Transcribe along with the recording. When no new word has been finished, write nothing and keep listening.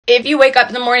If you wake up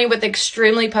in the morning with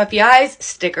extremely puffy eyes,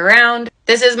 stick around.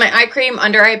 This is my eye cream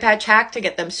under eye patch hack to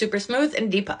get them super smooth and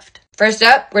depuffed. First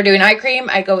up, we're doing eye cream.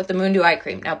 I go with the Moon Dew eye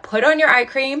cream. Now put on your eye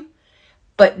cream,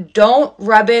 but don't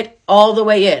rub it all the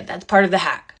way in. That's part of the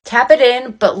hack. Tap it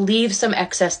in, but leave some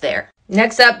excess there.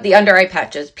 Next up, the under eye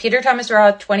patches. Peter Thomas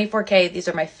Roth 24K. These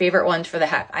are my favorite ones for the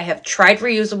hack. I have tried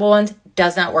reusable ones.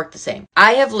 Does not work the same.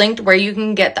 I have linked where you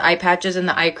can get the eye patches and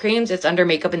the eye creams. It's under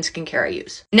makeup and skincare I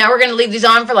use. Now we're going to leave these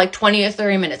on for like 20 or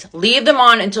 30 minutes. Leave them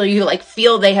on until you like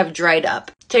feel they have dried up.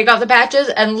 Take off the patches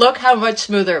and look how much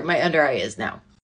smoother my under eye is now.